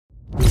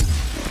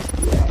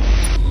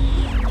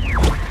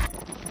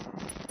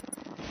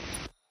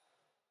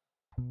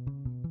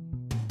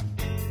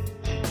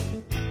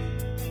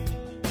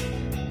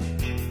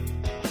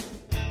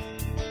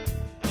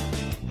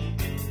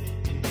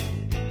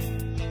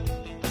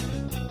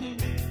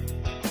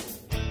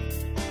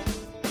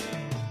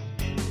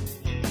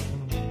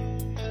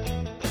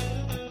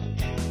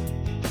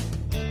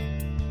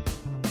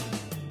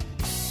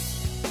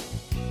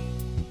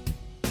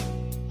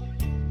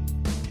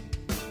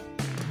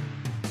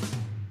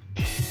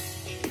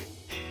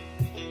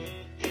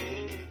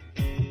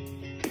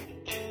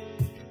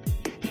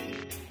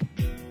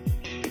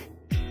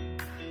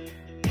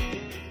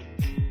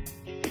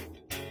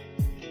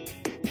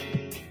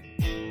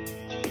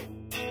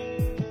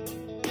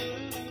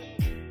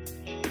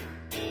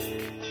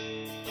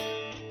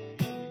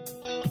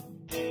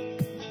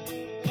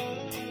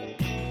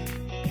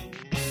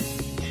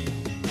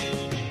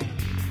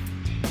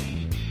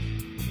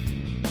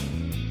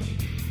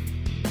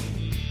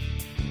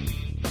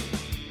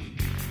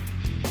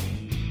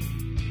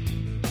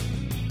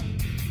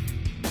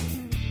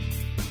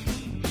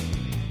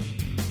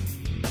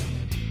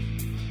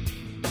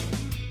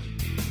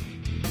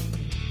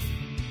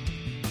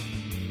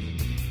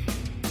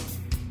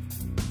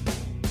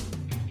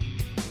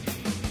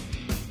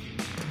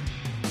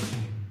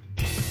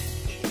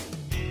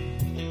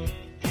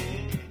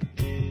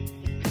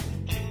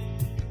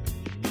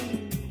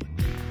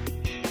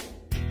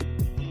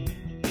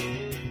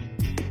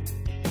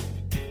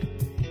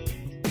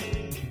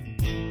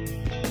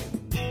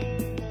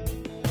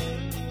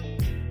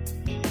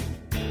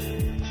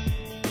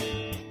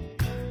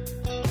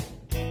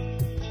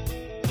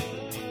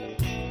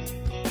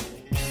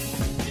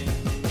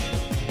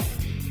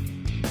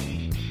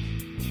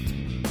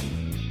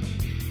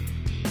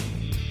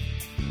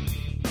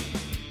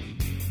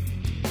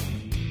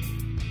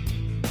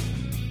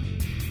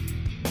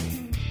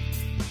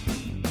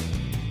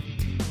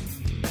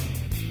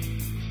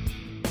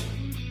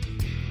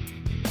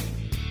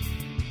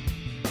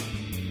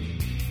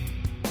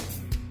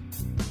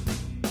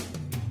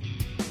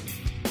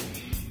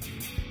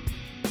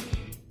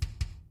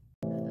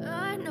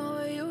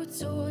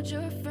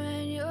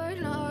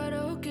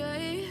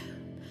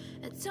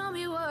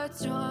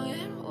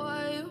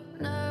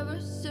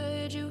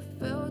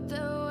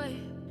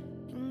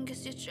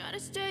Try to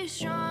stay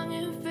strong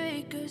and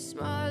fake a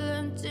smile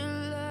until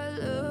I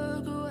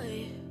look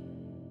away.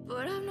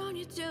 But I've known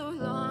you too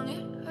long,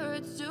 it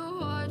hurts to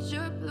watch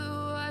your blue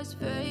eyes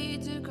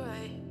fade to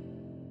gray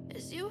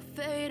as you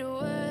fade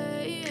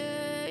away,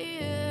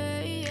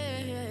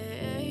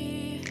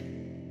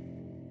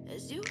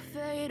 as you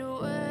fade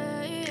away.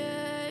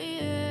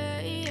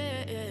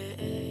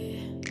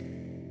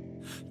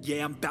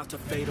 Yeah, I'm about to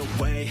fade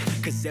away,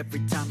 cause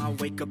every time I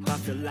wake up I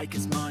feel like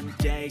it's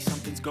Monday.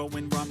 Something's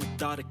going wrong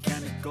with all the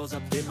chemicals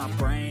up in my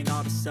brain. All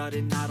of a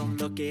sudden I don't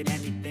look at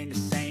anything the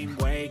same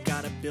way.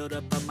 Gotta build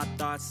up of my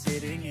thoughts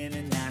sitting in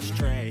an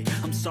ashtray.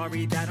 I'm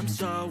sorry that I'm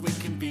so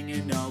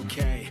inconvenient,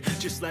 okay.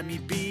 Just let me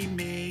be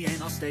me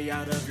and I'll stay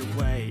out of your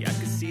way. I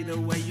can see the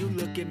way you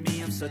look at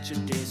me, I'm such a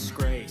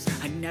disgrace.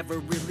 I never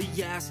really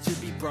asked to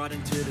be brought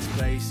into this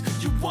place.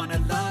 You wanna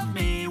love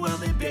me? Well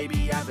then baby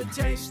have a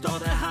taste. All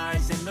the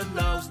highs and the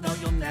lows, no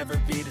you'll never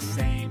be the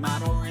same. I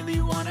don't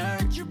really wanna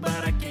hurt you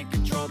but I can't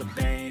control the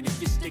pain.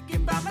 If you're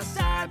sticking by my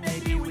side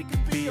maybe we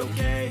could be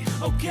okay.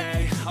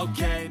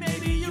 Okay,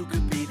 maybe you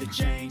could be the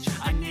change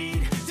I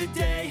need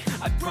today.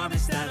 I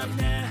promise that I've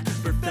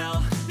never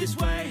felt this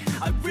way.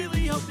 I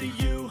really hope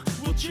that you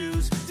will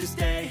choose to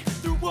stay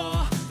through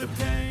all the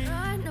pain.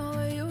 I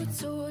know you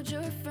told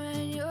your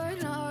friend you're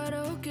not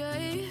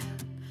okay,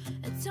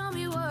 and tell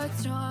me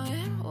what's wrong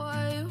and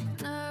why you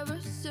never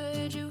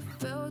said you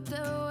felt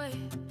that way.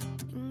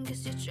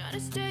 Guess you're trying to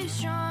stay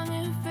strong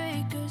and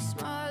fake a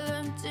smile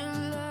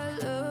until I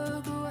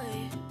look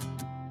away.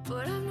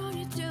 But I've known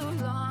you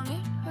too long,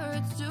 it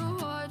hurts to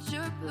watch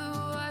your blue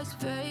eyes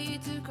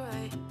fade to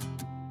gray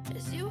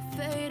as you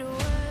fade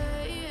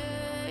away,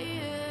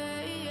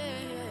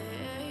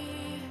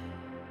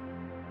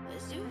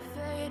 as you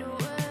fade away,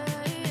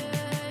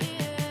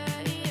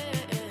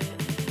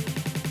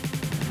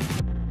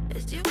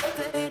 as you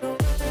fade away.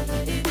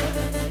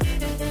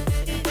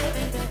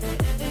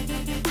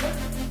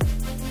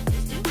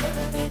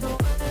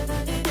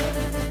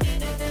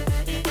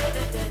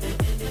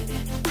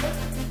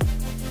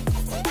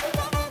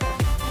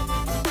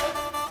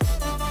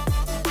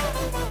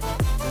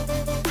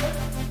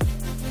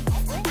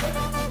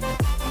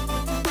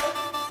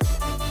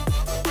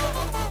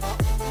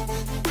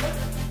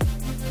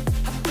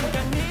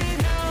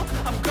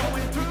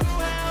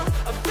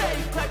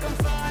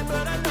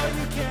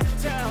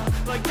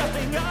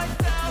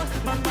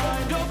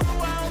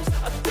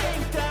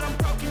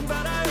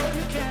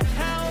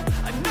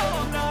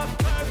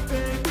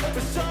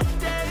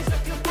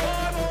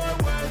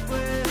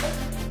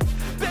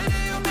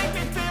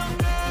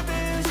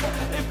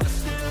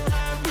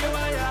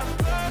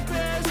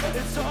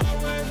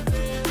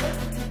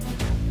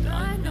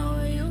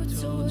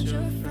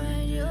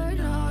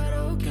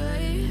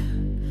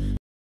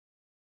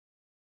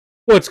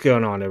 What's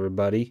going on,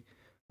 everybody?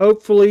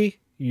 Hopefully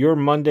your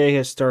Monday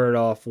has started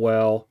off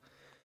well.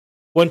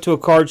 Went to a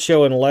card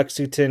show in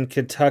Lexington,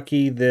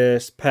 Kentucky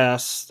this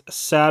past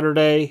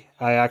Saturday.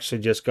 I actually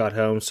just got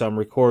home, so I'm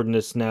recording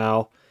this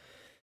now.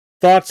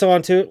 Thoughts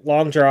onto it,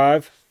 long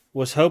drive.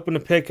 Was hoping to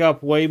pick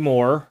up way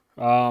more.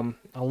 A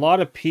lot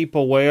of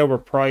people way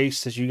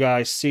overpriced, as you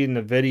guys see in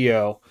the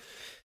video.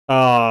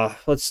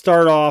 Let's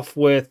start off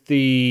with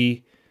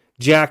the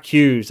Jack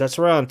Hughes. That's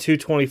around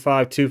 $225,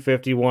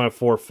 $250, one at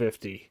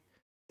 $450.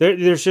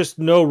 There's just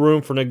no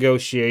room for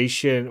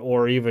negotiation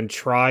or even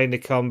trying to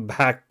come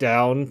back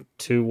down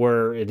to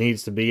where it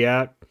needs to be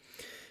at.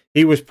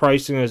 He was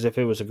pricing as if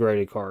it was a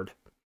graded card.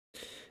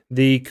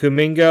 The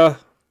Kuminga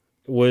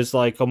was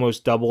like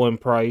almost double in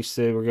price.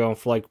 They were going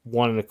for like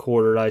 1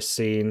 1/4 I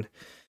seen.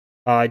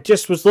 I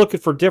just was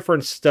looking for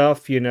different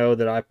stuff, you know,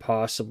 that I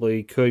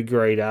possibly could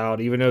grade out.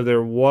 Even though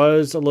there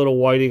was a little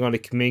whiting on the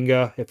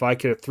Kuminga, if I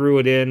could have threw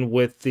it in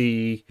with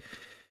the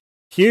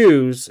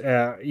Hughes,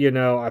 you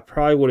know, I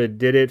probably would have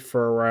did it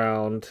for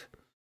around,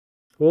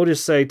 we'll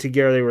just say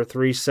together they were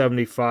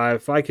 $375.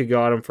 If I could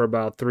got them for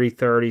about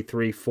 $330,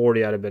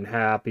 $340, I'd have been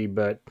happy,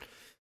 but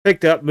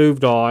picked up,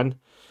 moved on.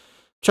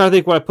 Trying to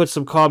think what I put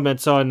some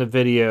comments on in the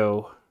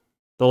video.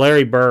 The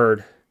Larry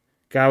Bird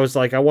guy was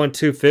like, I want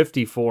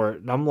 $250 for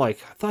it. And I'm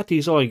like, I thought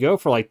these only go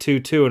for like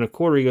 $2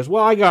 1/4. He goes,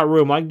 well, I got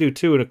room. I can do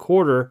 $2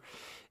 1/4.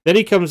 Then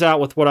he comes out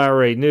with what I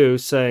already knew,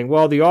 saying,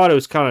 well, the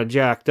auto's kind of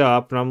jacked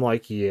up. And I'm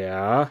like,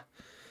 yeah.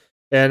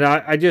 And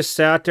I just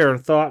sat there and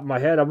thought in my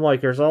head, I'm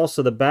like, there's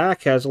also the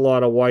back has a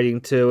lot of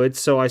whiting to it.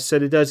 So I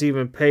said it doesn't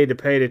even pay the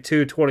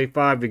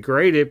 $225 to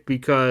grade it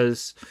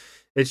because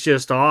it's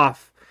just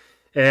off.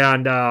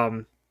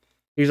 And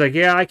he's like,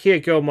 yeah, I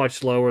can't go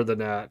much lower than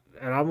that.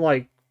 And I'm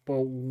like,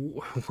 well,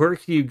 where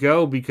can you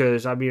go?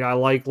 Because, I mean, I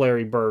like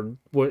Larry Bird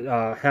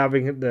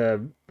having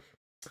the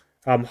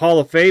Hall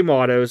of Fame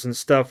autos and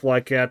stuff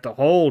like that to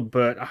hold,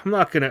 but I'm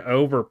not going to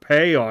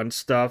overpay on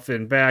stuff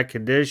in bad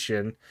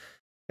condition.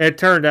 It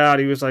turned out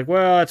he was like,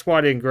 well, that's why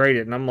I didn't grade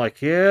it. And I'm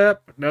like,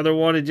 yep, another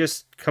one that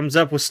just comes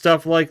up with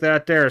stuff like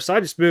that there. So I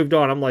just moved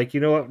on. I'm like, you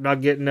know what? Not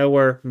getting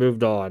nowhere.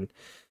 Moved on.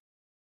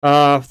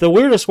 The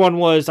weirdest one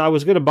was I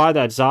was going to buy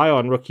that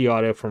Zion rookie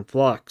auto from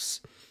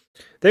Flux.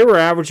 They were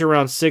averaging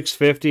around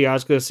 650. I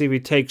was going to see if we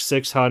take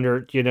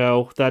 600.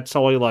 That's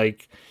only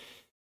like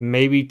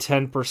maybe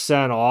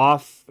 10%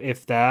 off,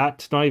 if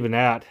that. Not even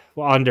that.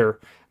 Under.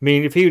 I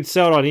mean, if he would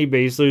sell it on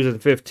eBay, he's losing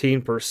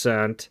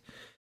 15%.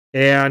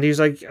 And he's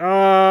like,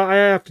 I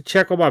have to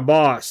check on my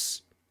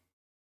boss.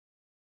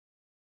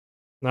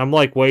 And I'm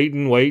like,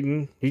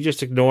 waiting. He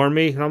just ignored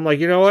me. And I'm like,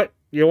 you know what?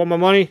 You want my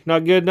money?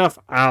 Not good enough?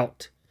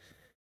 Out.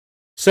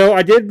 So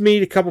I did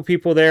meet a couple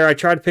people there. I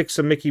tried to pick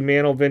some Mickey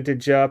Mantle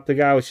vintage up. The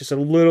guy was just a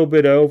little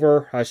bit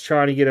over. I was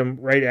trying to get him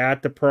right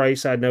at the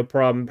price. I had no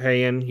problem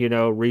paying,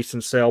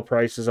 recent sale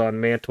prices on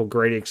Mantle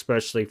grading,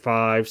 especially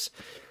 5s.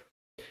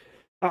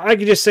 I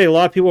could just say a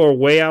lot of people are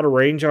way out of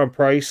range on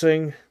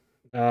pricing.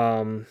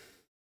 I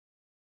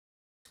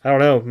don't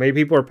know.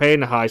 Maybe people are paying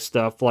the high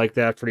stuff like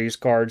that for these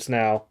cards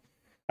now.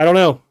 I don't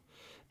know.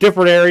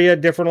 Different area,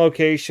 different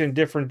location,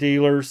 different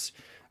dealers.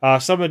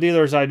 Some of the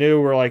dealers I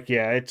knew were like,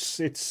 yeah,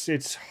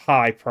 it's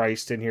high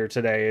priced in here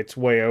today. It's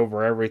way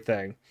over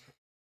everything.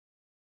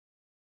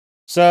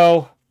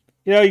 So,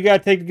 you got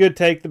to take the good,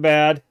 take the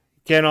bad.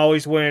 Can't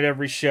always win at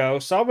every show.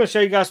 So I'm going to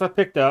show you guys what I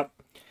picked up.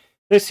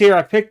 This here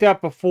I picked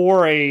up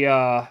before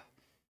a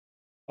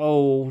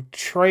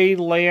Trey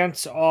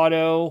Lance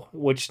auto,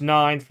 which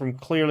 9 from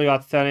Clearly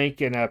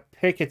Authentic, and a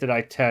Pickett that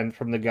I 10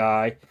 from the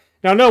guy.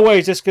 Now, no way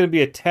is this going to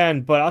be a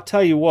 10, but I'll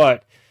tell you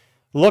what.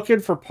 Looking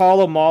for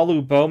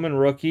Palomalu Bowman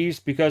rookies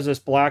because this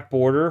black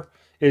border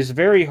is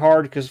very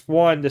hard because,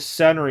 1, the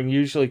centering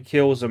usually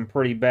kills them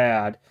pretty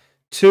bad.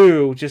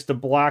 2, just the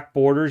black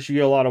borders, you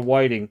get a lot of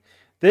whiting.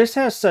 This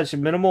has such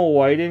minimal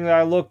whiting that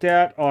I looked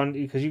at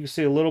because you can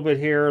see a little bit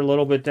here, a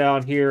little bit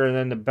down here, and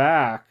then the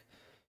back.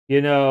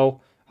 I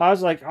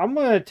was like, I'm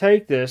going to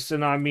take this,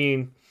 and I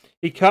mean,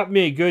 he cut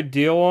me a good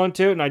deal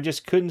onto it, and I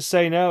just couldn't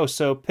say no.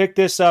 So pick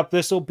this up.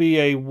 This will be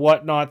a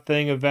whatnot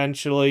thing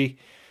eventually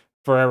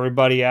for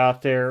everybody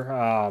out there.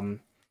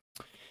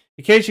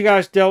 In case you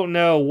guys don't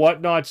know,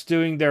 Whatnot's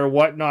doing their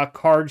Whatnot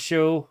card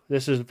show.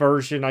 This is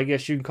version, I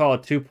guess you can call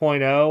it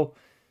 2.0.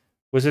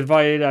 Was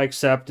invited, I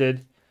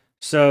accepted.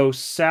 So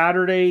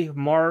Saturday,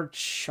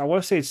 March, I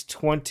want to say it's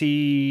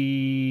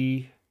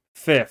 25th.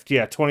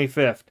 Yeah,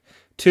 25th.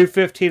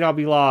 2:15 I'll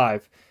be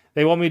live.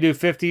 They want me to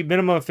do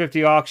minimum of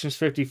 50 auctions,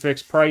 50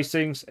 fixed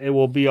pricings. It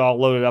will be all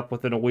loaded up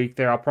within a week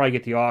there. I'll probably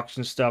get the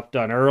auction stuff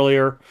done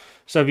earlier.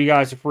 So if you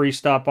guys are free,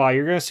 stop by.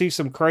 You're going to see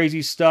some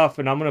crazy stuff,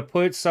 and I'm going to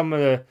put some of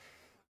the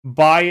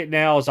buy it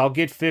nows. I'll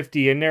get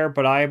 50 in there,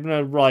 but I'm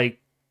going to,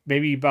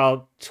 maybe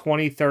about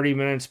 20, 30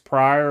 minutes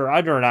prior,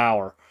 under an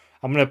hour,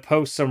 I'm going to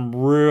post some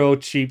real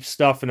cheap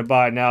stuff in the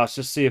buy it nows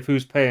just see if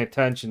who's paying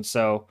attention.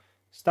 So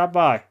stop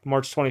by,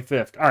 March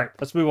 25th. All right,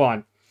 let's move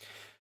on.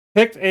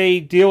 Picked a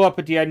deal up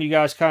at the end, you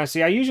guys kind of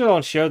see. I usually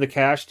don't show the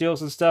cash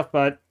deals and stuff,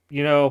 but,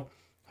 I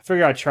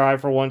figure I'd try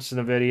for once in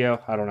the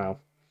video. I don't know.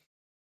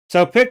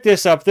 So pick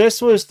this up.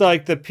 This was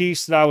like the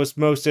piece that I was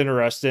most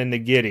interested in, the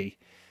Giddy.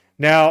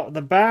 Now,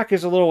 the back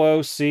is a little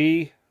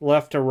OC,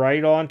 left to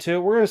right onto it.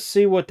 We're going to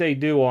see what they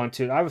do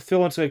onto it. I have a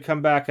feeling it's going to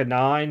come back a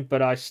 9,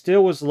 but I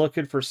still was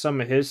looking for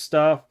some of his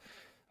stuff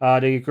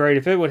to get great.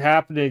 If it would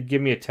happen to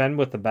give me a 10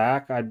 with the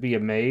back, I'd be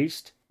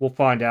amazed. We'll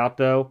find out,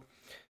 though.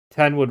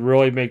 10 would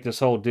really make this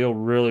whole deal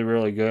really,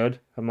 really good.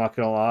 I'm not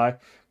going to lie.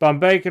 But I'm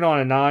banking on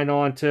a 9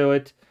 onto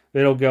it.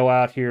 It'll go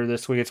out here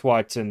this week. It's why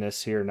it's in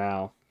this here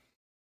now.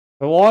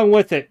 But along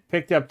with it,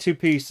 picked up 2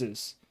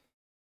 pieces.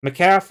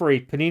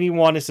 McCaffrey, Panini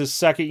 1 is his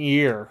second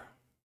year.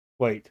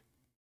 Wait.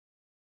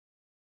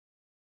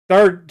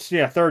 Third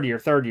year.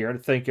 I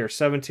think here.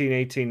 17,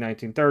 18,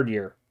 19. Third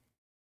year.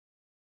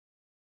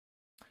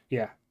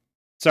 Yeah.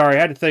 Sorry, I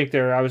had to think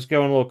there. I was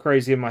going a little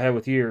crazy in my head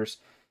with years.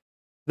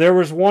 There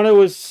was one that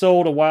was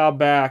sold a while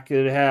back.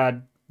 It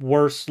had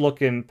worse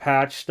looking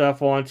patch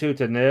stuff onto it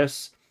than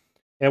this.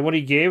 And when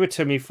he gave it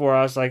to me for,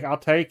 I was like, I'll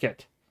take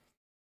it.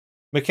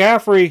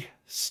 McCaffrey,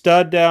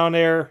 stud down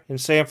there in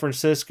San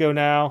Francisco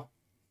now.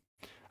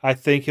 I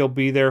think he'll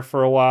be there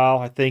for a while.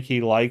 I think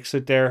he likes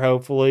it there,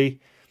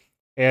 hopefully.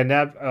 And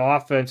that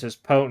offense is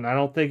potent. I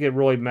don't think it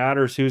really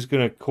matters who's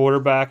going to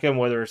quarterback him,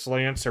 whether it's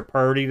Lance or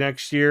Purdy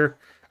next year.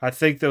 I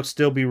think they'll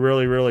still be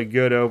really, really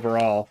good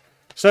overall.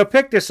 So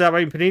pick this up. I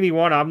mean, Panini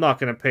 1, I'm not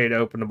going to pay to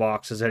open the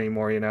boxes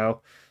anymore,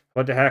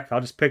 What the heck? I'll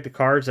just pick the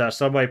cards out.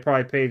 Somebody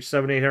probably paid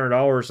 $700,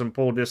 $800 and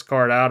pulled this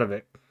card out of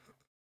it.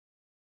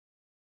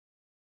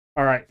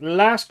 All right,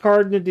 last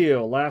card in the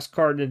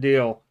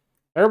deal.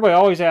 Everybody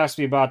always asks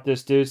me about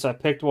this dude, so I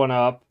picked one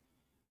up.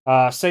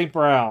 St.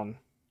 Brown.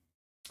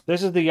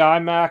 This is the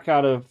iMac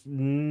out of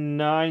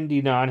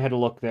 99. Had to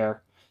look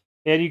there.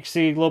 And you can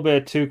see a little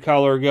bit of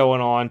 2-color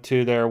going on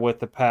too there with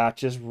the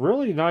patches.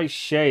 Really nice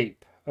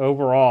shape.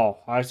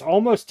 Overall, I was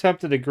almost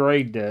tempted to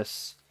grade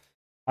this.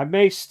 I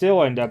may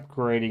still end up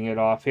grading it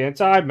offhand.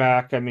 It's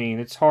iMac. I mean,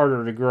 it's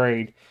harder to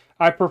grade.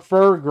 I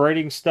prefer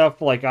grading stuff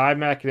like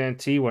iMac and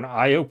NT when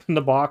I open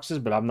the boxes,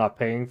 but I'm not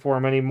paying for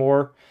them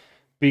anymore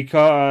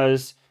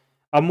because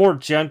I'm more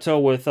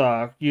gentle with,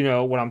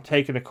 when I'm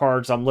taking the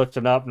cards, I'm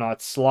lifting up,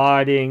 not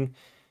sliding.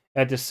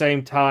 at the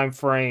same time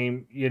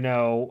frame,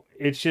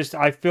 it's just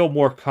I feel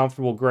more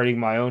comfortable grading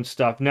my own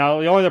stuff. Now,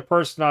 the only other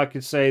person I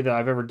could say that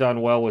I've ever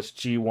done well was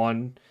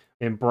G1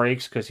 in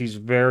breaks because he's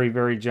very,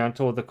 very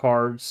gentle with the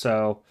cards.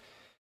 So,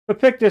 I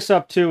picked this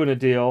up too in a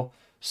deal.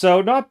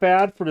 So, not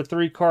bad for the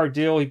 3-card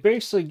deal. He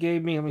basically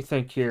gave me, let me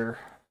think here.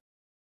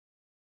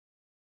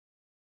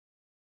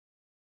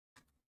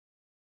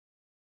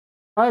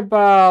 Probably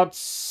about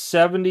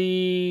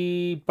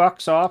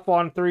 $70 off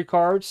on 3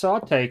 cards, so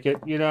I'll take it.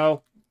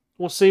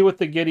 We'll see with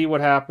the Giddy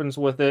what happens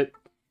with it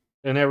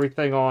and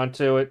everything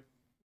onto it.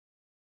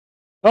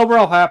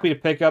 Overall, happy to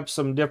pick up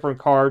some different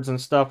cards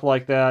and stuff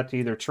like that to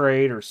either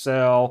trade or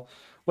sell,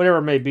 whatever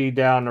it may be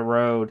down the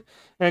road.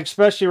 And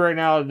especially right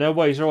now,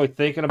 nobody's really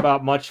thinking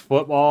about much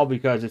football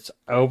because it's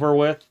over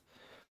with.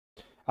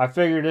 I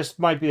figured this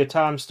might be the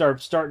time to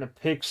starting to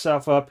pick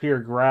stuff up here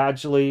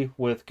gradually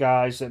with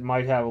guys that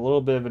might have a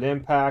little bit of an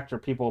impact or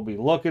people will be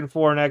looking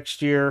for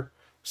next year.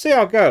 See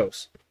how it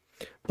goes.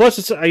 Plus,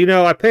 it's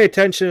I pay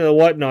attention to the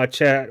whatnot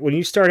chat. When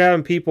you start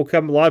having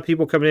a lot of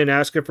people coming in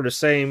asking for the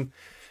same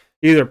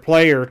either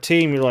player or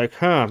team, you're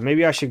like,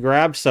 maybe I should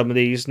grab some of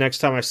these next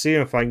time I see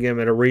them if I can get them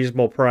at a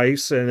reasonable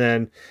price and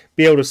then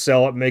be able to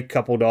sell it, make a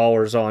couple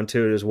dollars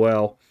onto it as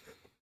well.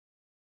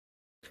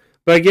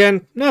 But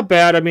again, not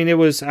bad. I mean, it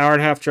was hour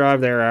and a half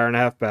drive there, hour and a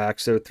half back,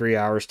 so 3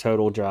 hours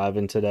total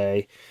driving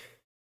today.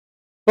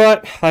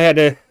 But I had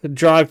to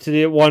drive to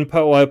the one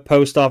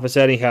post office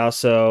anyhow,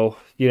 so,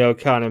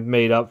 kind of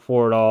made up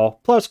for it all.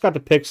 Plus, got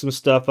to pick some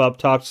stuff up,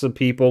 talk to some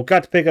people.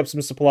 Got to pick up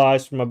some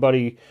supplies from my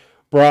buddy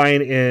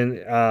Brian in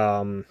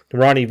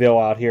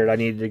Ronnieville out here that I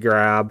needed to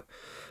grab.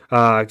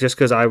 Just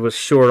because I was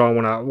short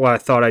on what I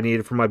thought I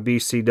needed for my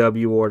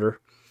BCW order.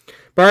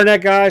 But other than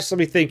that, guys, let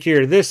me think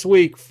here. This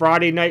week,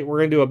 Friday night, we're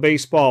going to do a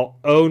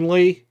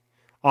baseball-only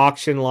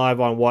auction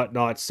live on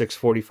Whatnot,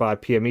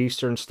 6:45 p.m.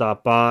 Eastern.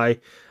 Stop by.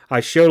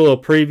 I showed a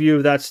little preview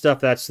of that stuff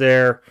that's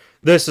there.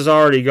 This is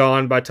already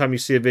gone by the time you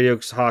see the video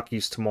because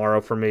hockey's tomorrow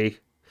for me.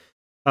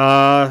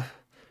 And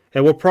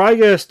we're probably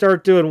going to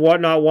start doing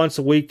Whatnot once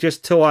a week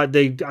just till I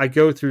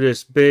go through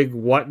this big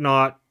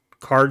Whatnot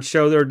card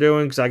show they're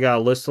doing because I got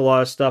to list a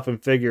lot of stuff and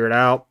figure it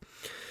out.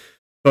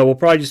 But we'll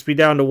probably just be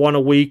down to one a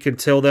week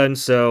until then.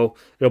 So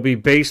it'll be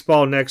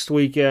baseball next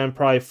weekend,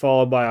 probably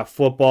followed by a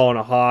football and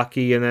a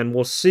hockey. And then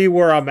we'll see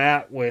where I'm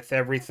at with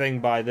everything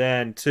by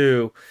then,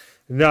 too.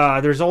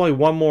 There's only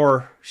one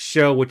more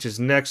show, which is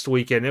next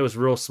weekend. It was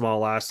real small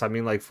last time. I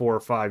mean, like 4 or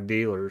 5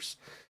 dealers.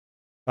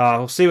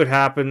 We'll see what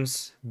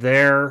happens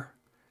there.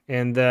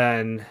 And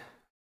then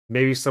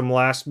maybe some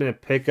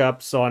last-minute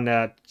pickups on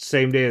that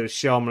same day of the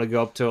show. I'm going to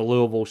go up to a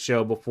Louisville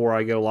show before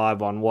I go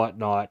live on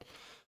Whatnot.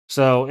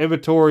 So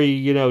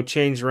inventory,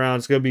 change around.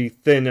 It's going to be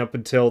thin up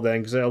until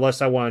then, because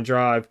unless I want to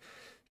drive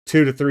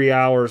 2 to 3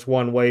 hours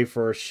one way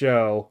for a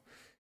show,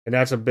 and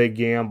that's a big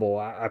gamble,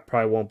 I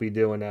probably won't be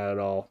doing that at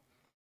all.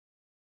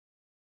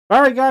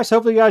 All right, guys.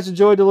 Hopefully you guys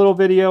enjoyed the little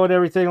video and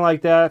everything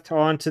like that.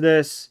 On to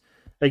this.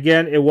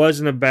 Again, it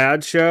wasn't a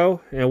bad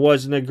show. It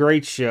wasn't a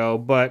great show,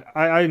 but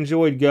I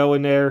enjoyed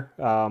going there,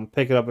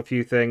 picking up a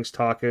few things,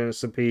 talking to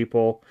some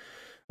people.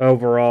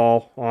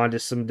 Overall, on to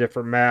some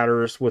different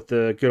matters with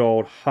the good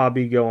old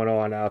hobby going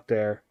on out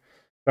there.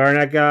 All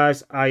right,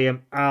 guys, I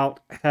am out.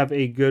 Have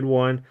a good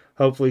one.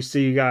 Hopefully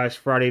see you guys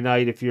Friday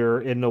night if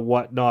you're in the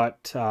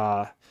Whatnot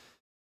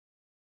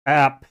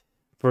app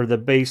for the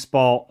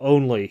baseball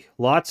only.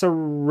 Lots of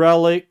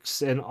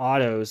relics and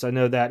autos. I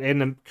know that,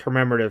 and the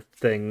commemorative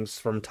things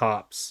from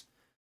Topps.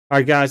 All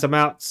right, guys, I'm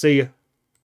out. See you.